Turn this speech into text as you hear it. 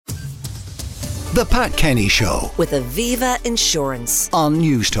The Pat Kenny Show with Aviva Insurance on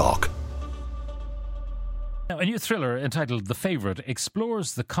News Talk. Now, a new thriller entitled The Favourite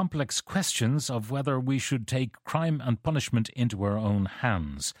explores the complex questions of whether we should take crime and punishment into our own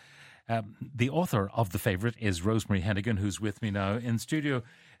hands. The author of The Favourite is Rosemary Hennigan, who's with me now in studio.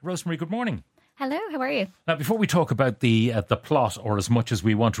 Rosemary, good morning. Hello, how are you? Now, before we talk about the plot, or as much as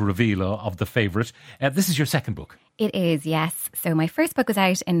we want to reveal of The Favourite, this is your second book. It is, yes. So my first book was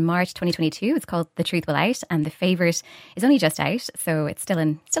out in March 2022. It's called The Truth Will Out, and The Favourite is only just out, so it's still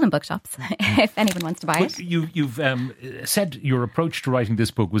in bookshops if anyone wants to buy it. You've said your approach to writing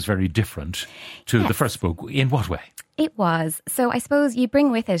this book was very different to the first book. In what way? It was. So I suppose you bring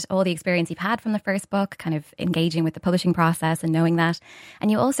with it all the experience you've had from the first book, kind of engaging with the publishing process and knowing that.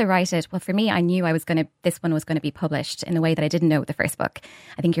 And you also write it, well, for me, I knew this one was going to be published in a way that I didn't know with the first book.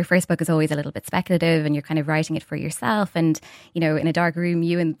 I think your first book is always a little bit speculative and you're kind of writing it for yourself and, you know, in a dark room,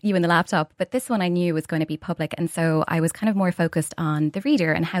 you and the laptop. But this one I knew was going to be public. And so I was kind of more focused on the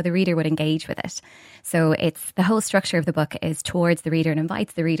reader and how the reader would engage with it. So it's the whole structure of the book is towards the reader and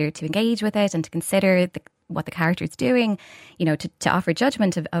invites the reader to engage with it and to consider what the character's doing, you know, to offer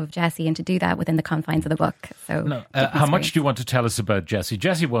judgment of Jessie and to do that within the confines of the book. So, now, how much do you want to tell us about Jessie?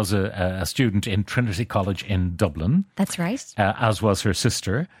 Jessie was a student in Trinity College in Dublin. That's right. As was her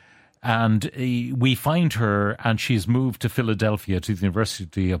sister. And we find her, and she's moved to Philadelphia to the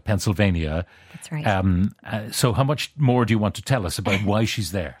University of Pennsylvania. That's right. So how much more do you want to tell us about why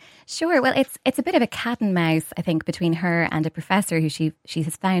she's there? Sure. Well, it's a bit of a cat and mouse, I think, between her and a professor who she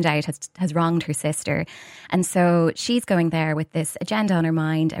has found out has wronged her sister. And so she's going there with this agenda on her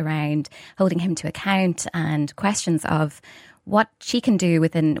mind around holding him to account and questions of what she can do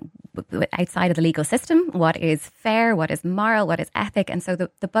outside of the legal system, what is fair, what is moral, what is ethic. And so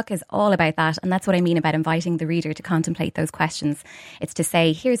the book is all about that. And that's what I mean about inviting the reader to contemplate those questions. It's to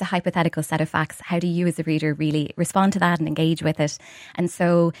say, here's a hypothetical set of facts. How do you as a reader really respond to that and engage with it? And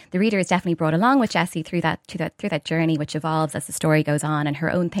so the reader is definitely brought along with Jessie through that journey, which evolves as the story goes on, and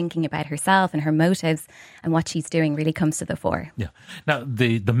her own thinking about herself and her motives and what she's doing really comes to the fore. Yeah. Now,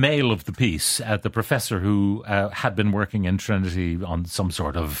 the male of the piece, the professor who had been working in Trinity on some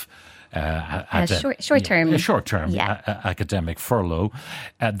sort of short-term academic furlough.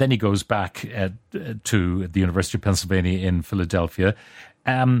 Then he goes back to the University of Pennsylvania in Philadelphia.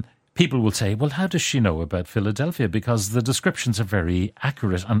 People will say, well, how does she know about Philadelphia? Because the descriptions are very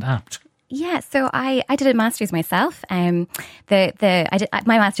accurate and apt. Yeah, so I did a master's myself. My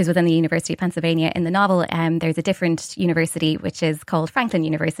master's was in the University of Pennsylvania. In the novel, there's a different university which is called Franklin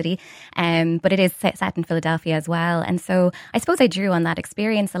University, but it is set in Philadelphia as well. And so I suppose I drew on that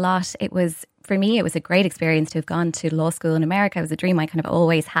experience a lot. For me, it was a great experience to have gone to law school in America. It was a dream I kind of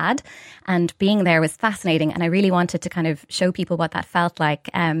always had. And being there was fascinating. And I really wanted to kind of show people what that felt like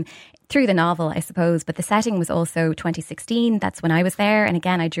through the novel, I suppose. But the setting was also 2016. That's when I was there. And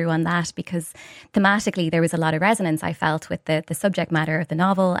again, I drew on that because thematically there was a lot of resonance I felt with the subject matter of the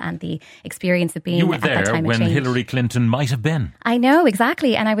novel and the experience of being at that time of change. You were there when Hillary Clinton might have been. I know,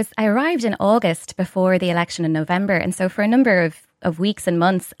 exactly. And I arrived in August before the election in November. And so for a number of weeks and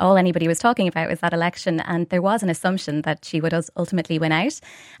months, all anybody was talking about was that election, and there was an assumption that she would ultimately win out.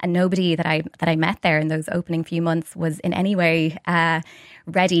 And nobody that I met there in those opening few months was in any way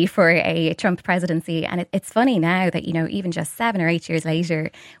ready for a Trump presidency. And it's funny now that, you know, even just 7 or 8 years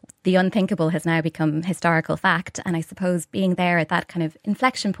later, the unthinkable has now become historical fact. And I suppose being there at that kind of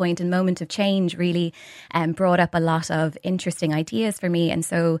inflection point and moment of change really brought up a lot of interesting ideas for me. And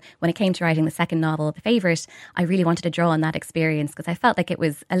so when it came to writing the second novel, The Favourite, I really wanted to draw on that experience because I felt like it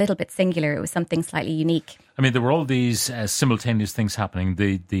was a little bit singular. It was something slightly unique. I mean, there were all these simultaneous things happening.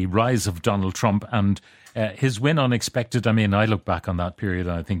 The rise of Donald Trump and his win unexpected. I mean, I look back on that period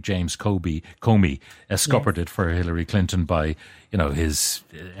and I think James Comey scuppered it for Hillary Clinton by, you know, his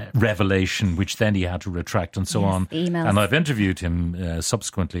revelation, which then he had to retract and so on. Emails. And I've interviewed him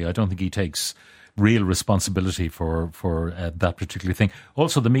subsequently. I don't think he takes real responsibility for that particular thing.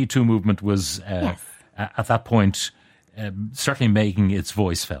 Also, the Me Too movement was at that point certainly making its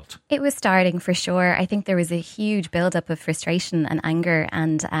voice felt. It was starting for sure. I think there was a huge build-up of frustration and anger,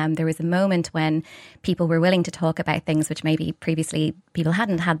 and there was a moment when people were willing to talk about things which maybe previously people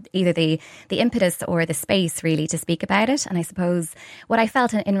hadn't had either the impetus or the space really to speak about it. And I suppose what I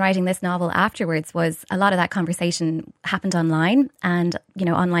felt in writing this novel afterwards was a lot of that conversation happened online, and you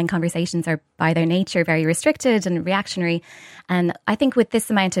know, online conversations are by their nature very restricted and reactionary. And I think with this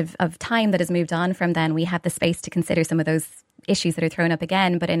amount of time that has moved on from then, we have the space to consider some of those issues that are thrown up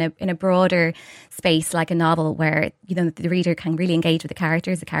again, but in a broader space like a novel where, you know, the reader can really engage with the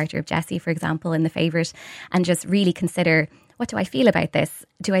character of Jessie, for example, in The Favourite, and just really consider what do I feel about this?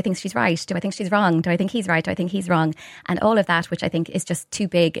 Do I think she's right? Do I think she's wrong? Do I think he's right? Do I think he's wrong? And all of that, which I think is just too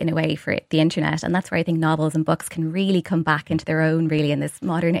big in a way for the internet. And that's where I think novels and books can really come back into their own, really, in this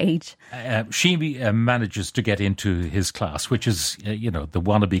modern age. She manages to get into his class, which is, the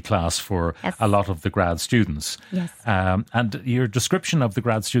wannabe class for a lot of the grad students. Yes. And your description of the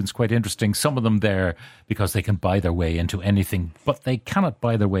grad students is quite interesting. Some of them there because they can buy their way into anything, but they cannot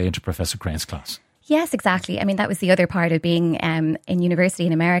buy their way into Professor Crane's class. Yes, exactly. I mean, that was the other part of being in university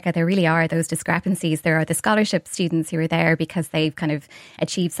in America. There really are those discrepancies. There are the scholarship students who are there because they've kind of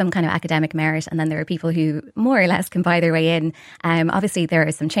achieved some kind of academic merit. And then there are people who more or less can buy their way in. Obviously, there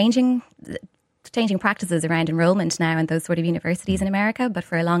are some changing practices around enrolment now in those sort of universities in America. But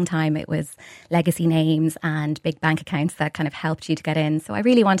for a long time, it was legacy names and big bank accounts that kind of helped you to get in. So I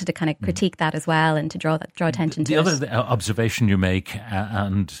really wanted to kind of critique that as well and to draw attention to it. The other observation you make,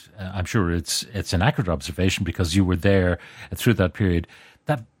 and I'm sure it's an accurate observation because you were there through that period,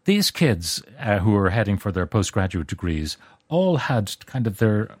 that these kids who were heading for their postgraduate degrees all had kind of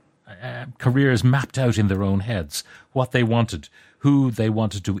their careers mapped out in their own heads, what they wanted, who they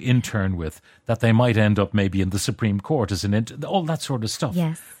wanted to intern with, that they might end up maybe in the Supreme Court as all that sort of stuff.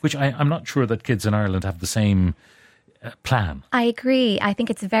 Yes. Which I'm not sure that kids in Ireland have the same plan. I agree. I think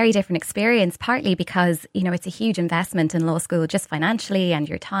it's a very different experience, partly because, it's a huge investment in law school, just financially and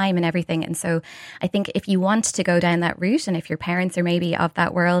your time and everything. And so I think if you want to go down that route, and if your parents are maybe of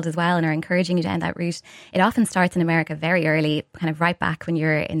that world as well and are encouraging you down that route, it often starts in America very early, kind of right back when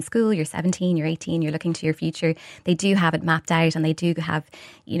you're in school, you're 17, you're 18, you're looking to your future. They do have it mapped out and they do have,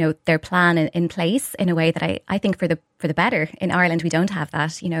 their plan in place in a way that I think for the better. In Ireland, we don't have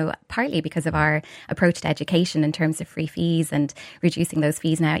that, partly because of our approach to education in terms of free fees and reducing those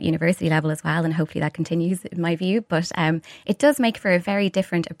fees now at university level as well. And hopefully that continues, in my view. But it does make for a very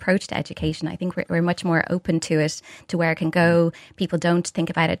different approach to education. I think we're much more open to it, to where it can go. People don't think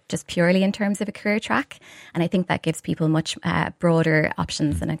about it just purely in terms of a career track. And I think that gives people much broader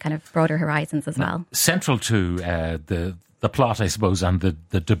options and a kind of broader horizons as well. Central to the plot, I suppose, and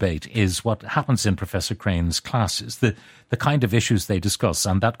the debate is what happens in Professor Crane's classes, the kind of issues they discuss,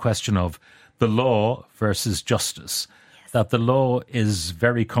 and that question of the law versus justice, that the law is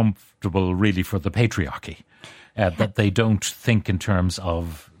very comfortable really for the patriarchy, that they don't think in terms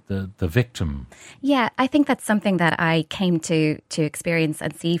of the victim. Yeah, I think that's something that I came to experience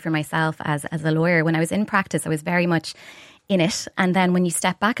and see for myself as a lawyer. When I was in practice, I was very much in it. And then when you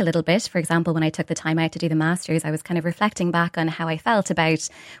step back a little bit, for example, when I took the time out to do the Masters, I was kind of reflecting back on how I felt about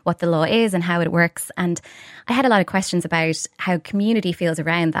what the law is and how it works. And I had a lot of questions about how community feels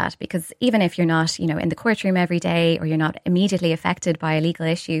around that, because even if you're not, in the courtroom every day or you're not immediately affected by a legal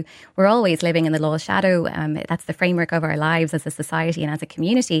issue, we're always living in the law's shadow. That's the framework of our lives as a society and as a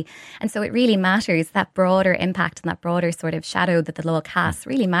community. And so it really matters, that broader impact and that broader sort of shadow that the law casts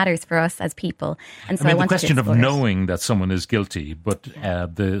really matters for us as people. And so the question of knowing that someone is guilty, but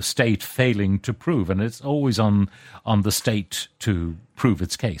the state failing to prove, and it's always on the state to prove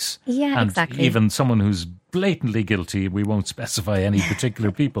its case. Yeah, and exactly. Even someone who's blatantly guilty, we won't specify any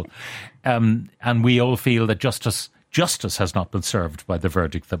particular people, and we all feel that justice has not been served by the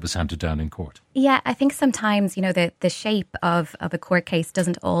verdict that was handed down in court. Yeah, I think sometimes, the shape of a court case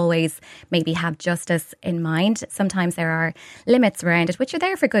doesn't always maybe have justice in mind. Sometimes there are limits around it, which are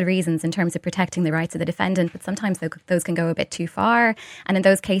there for good reasons in terms of protecting the rights of the defendant, but sometimes those can go a bit too far. And in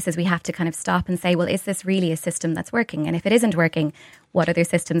those cases, we have to kind of stop and say, well, is this really a system that's working? And if it isn't working, what other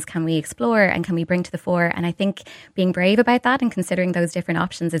systems can we explore and can we bring to the fore? And I think being brave about that and considering those different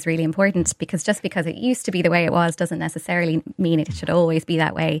options is really important, because just because it used to be the way it was doesn't necessarily mean it should always be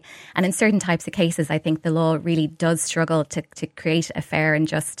that way. And in certain types of cases, I think the law really does struggle to create a fair and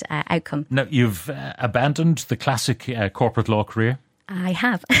just outcome. Now, you've abandoned the classic corporate law career? I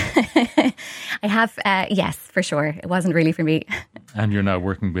have. Yes, for sure. It wasn't really for me. And you're now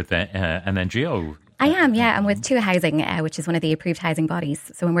working with an NGO. I am, yeah. I'm with 2 Housing, which is one of the approved housing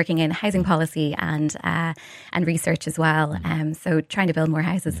bodies. So I'm working in housing policy and research as well. So trying to build more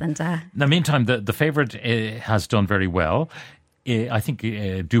houses. And now, meantime, the favourite has done very well. I think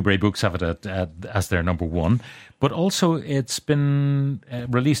Dubray Books have it as their number 1. But also it's been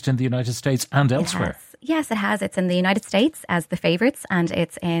released in the United States and elsewhere. Yes, it has. It's in the United States as the favourites, and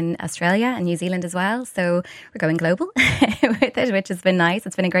it's in Australia and New Zealand as well. So we're going global with it, which has been nice.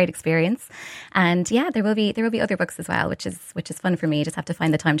 It's been a great experience. And yeah, there will be other books as well, which is fun for me. Just have to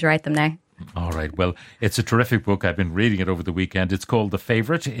find the time to write them now. All right. Well, it's a terrific book. I've been reading it over the weekend. It's called The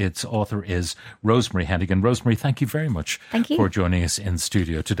Favourite. Its author is Rosemary Hennigan. Rosemary, thank you very much for joining us in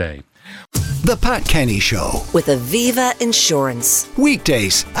studio today. The Pat Kenny Show with Aviva Insurance.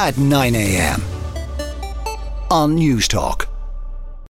 Weekdays at 9 a.m. on News Talk.